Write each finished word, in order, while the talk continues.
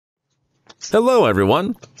Hello,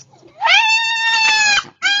 everyone.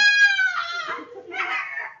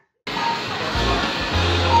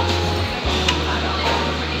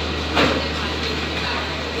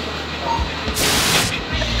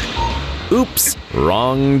 Oops,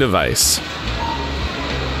 wrong device.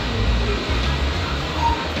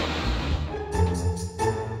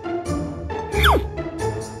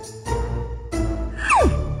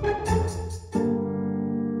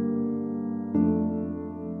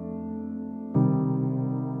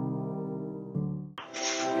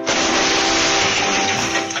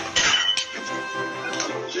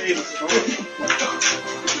 Jesus.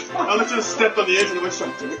 I literally just stepped on the edge and I went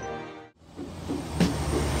straight to it.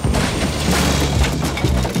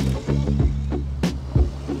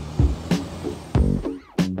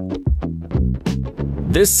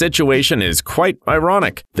 This situation is quite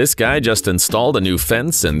ironic. This guy just installed a new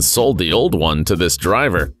fence and sold the old one to this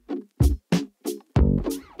driver.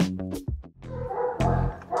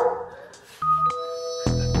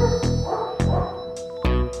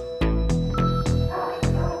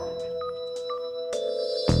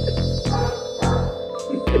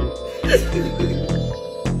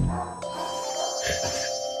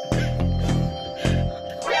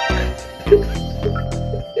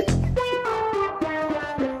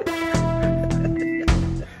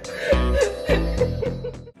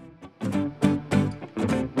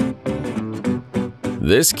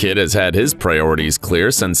 This kid has had his priorities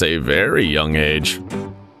clear since a very young age.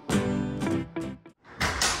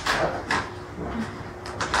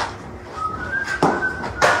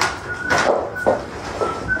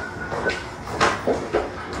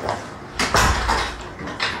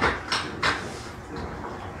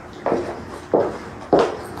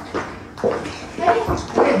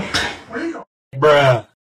 Bruh.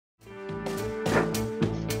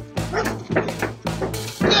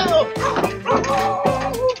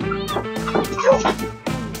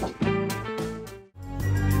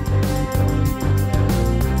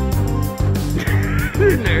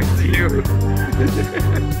 Next to you.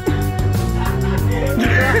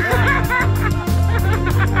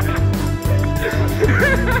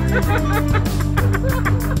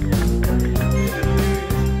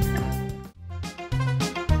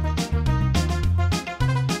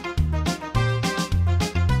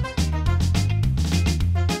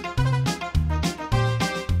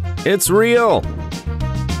 It's real!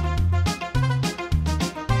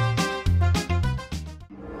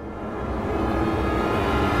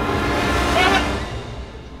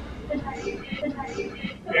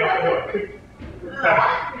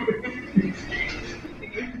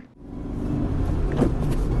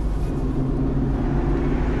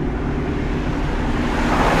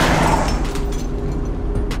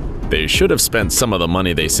 They should have spent some of the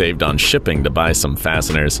money they saved on shipping to buy some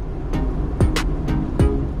fasteners.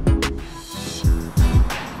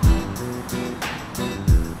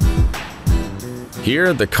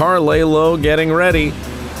 Here, the car lay low getting ready.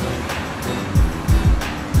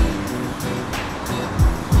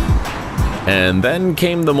 And then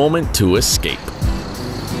came the moment to escape.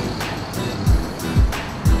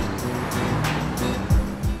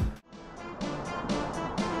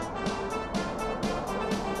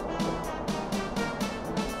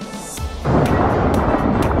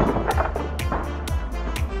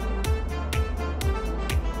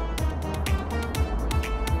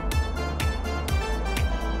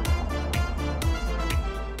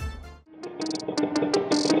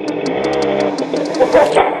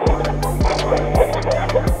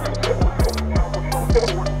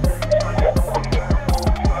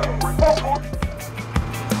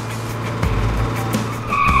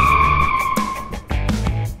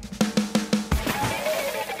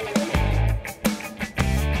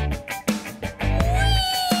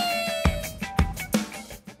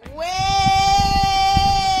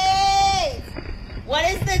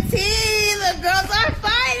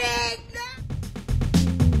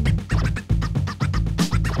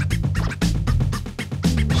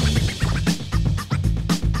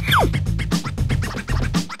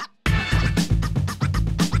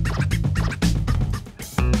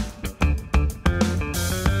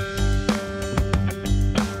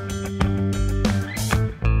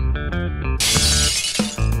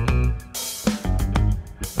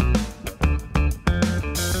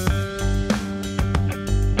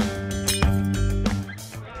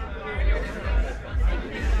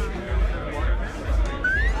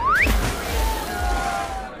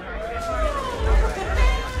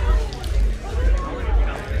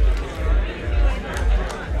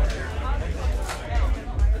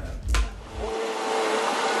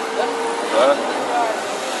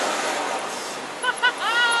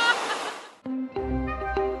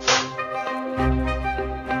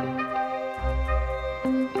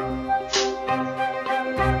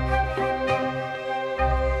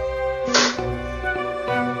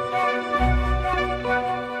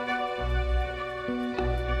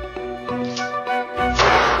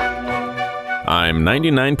 I'm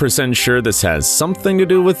 99% sure this has something to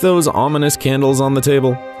do with those ominous candles on the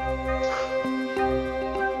table.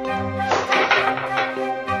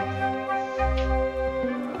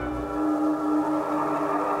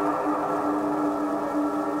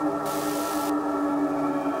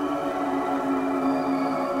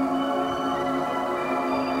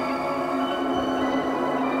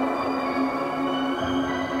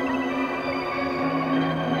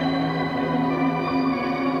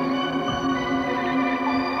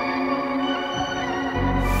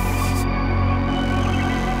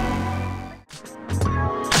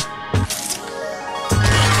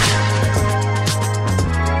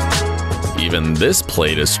 Even this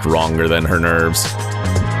plate is stronger than her nerves.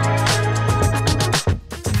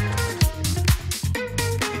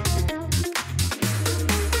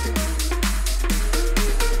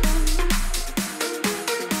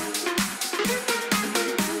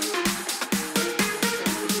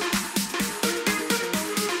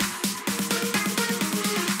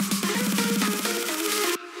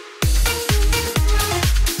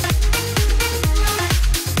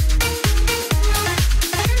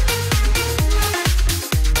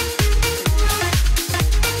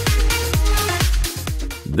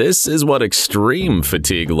 This is what extreme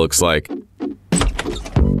fatigue looks like.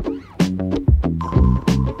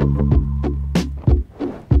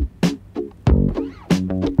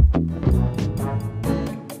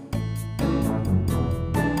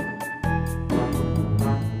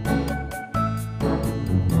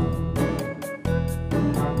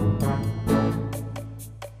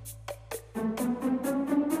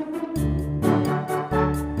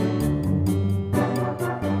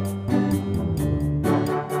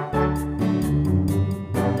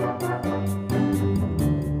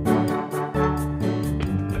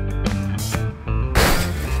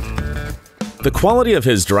 The quality of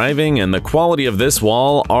his driving and the quality of this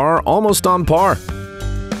wall are almost on par.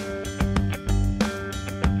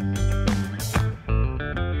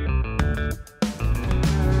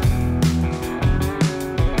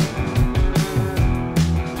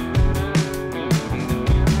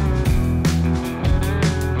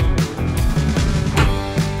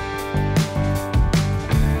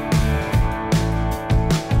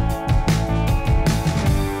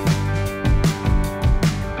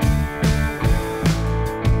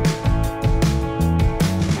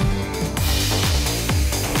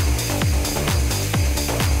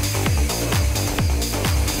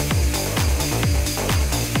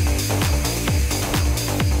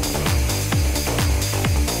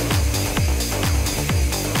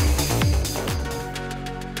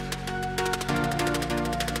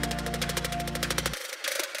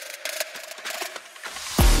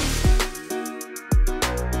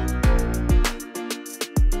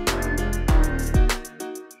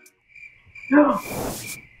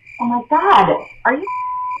 Oh my God, are you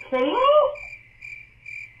kidding me?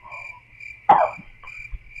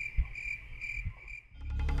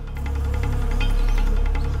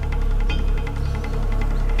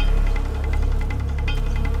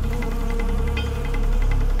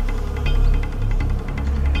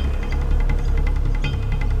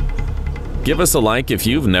 Give us a like if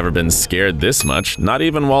you've never been scared this much, not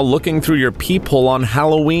even while looking through your peephole on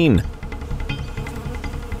Halloween.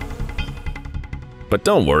 But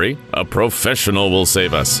don't worry, a professional will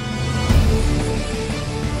save us.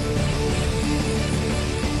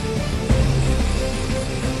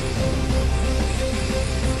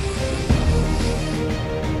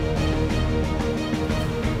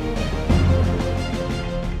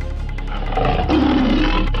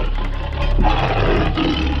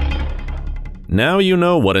 Now you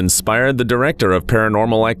know what inspired the director of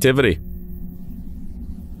Paranormal Activity.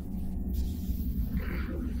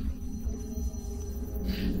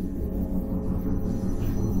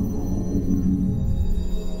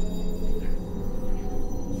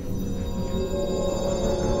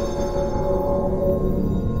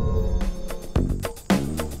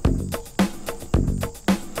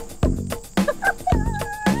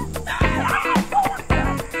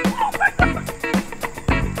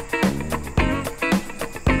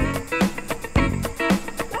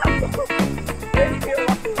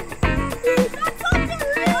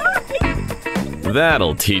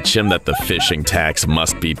 That'll teach him that the fishing tax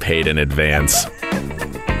must be paid in advance.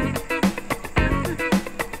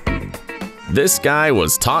 This guy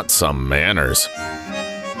was taught some manners.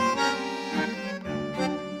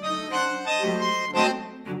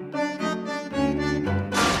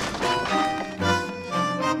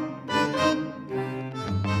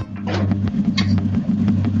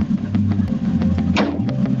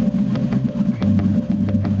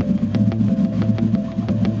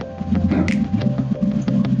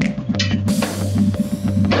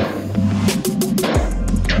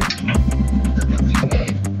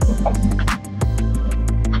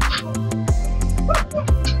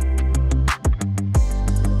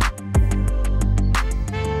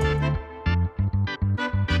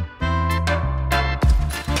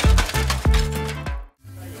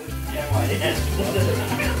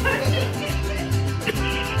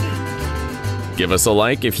 Give us a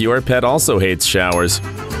like if your pet also hates showers.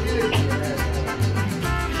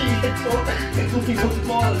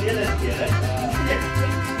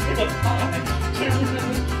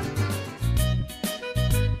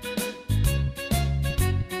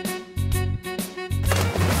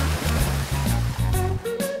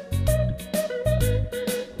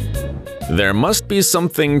 There must be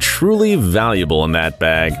something truly valuable in that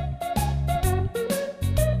bag.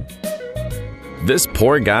 This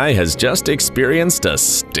poor guy has just experienced a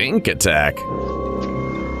stink attack.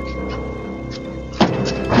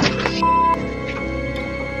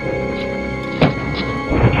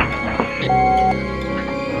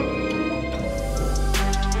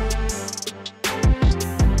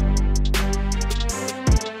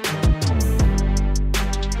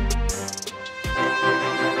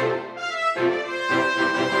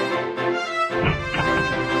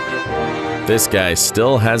 This guy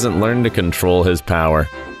still hasn't learned to control his power.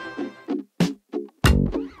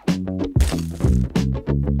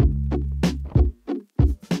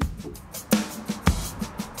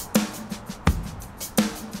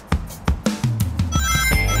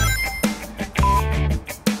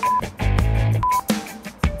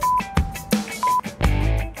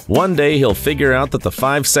 One day he'll figure out that the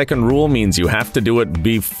 5-second rule means you have to do it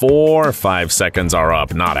before 5 seconds are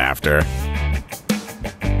up, not after.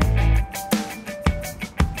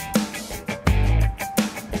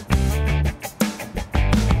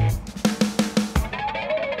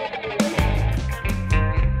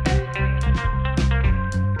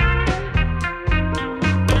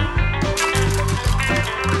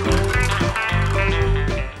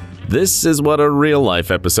 This is what a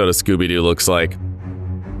real-life episode of Scooby-Doo looks like.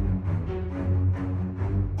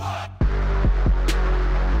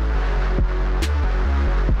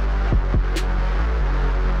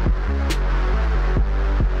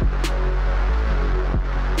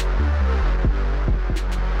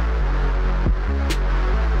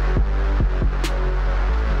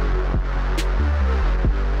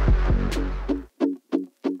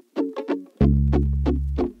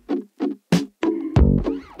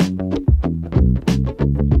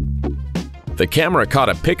 The camera caught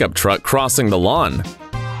a pickup truck crossing the lawn.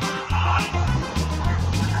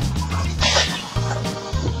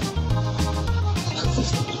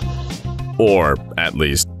 Or at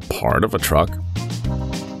least part of a truck.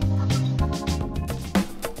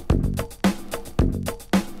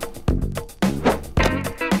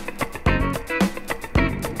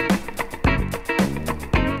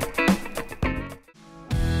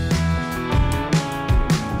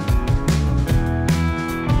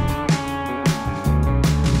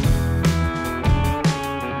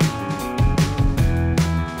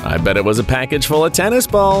 I bet it was a package full of tennis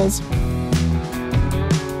balls.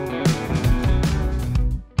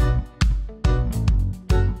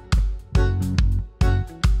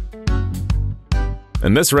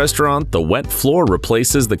 In this restaurant, the wet floor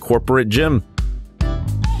replaces the corporate gym.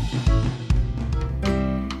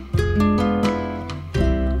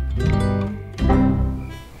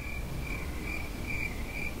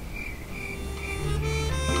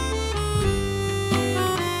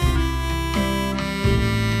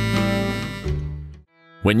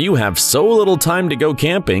 When you have so little time to go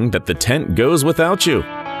camping that the tent goes without you.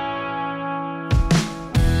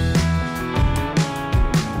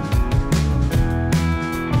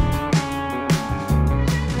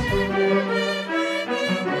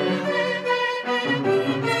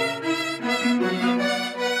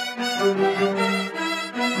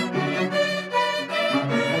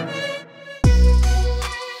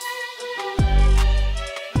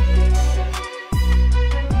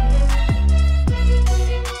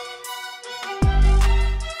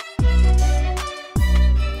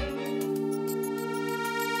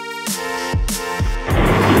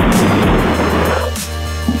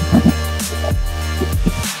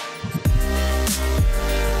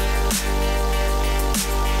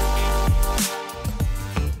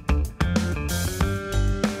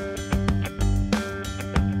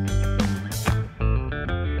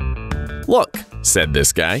 "Look," said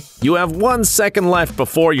this guy, "you have 1 second left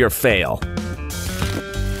before your fail."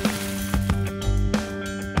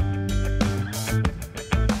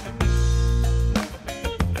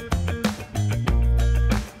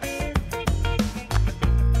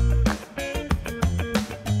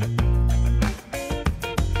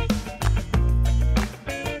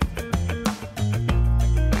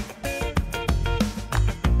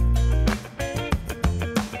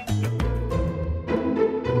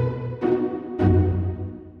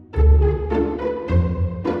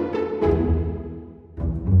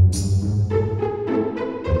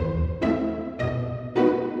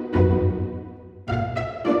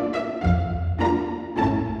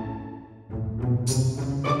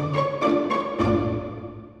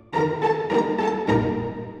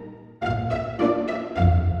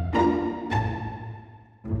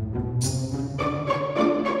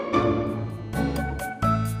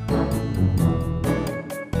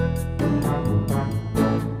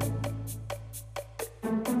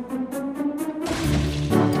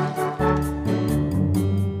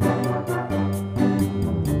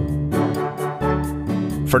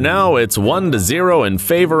 For now, it's 1-0 in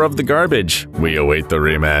favor of the garbage. We await the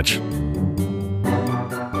rematch.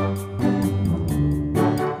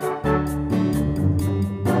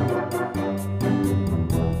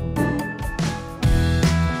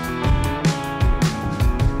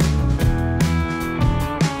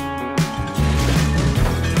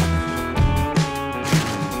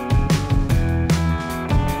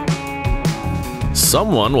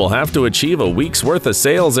 Someone will have to achieve a week's worth of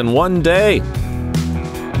sales in one day.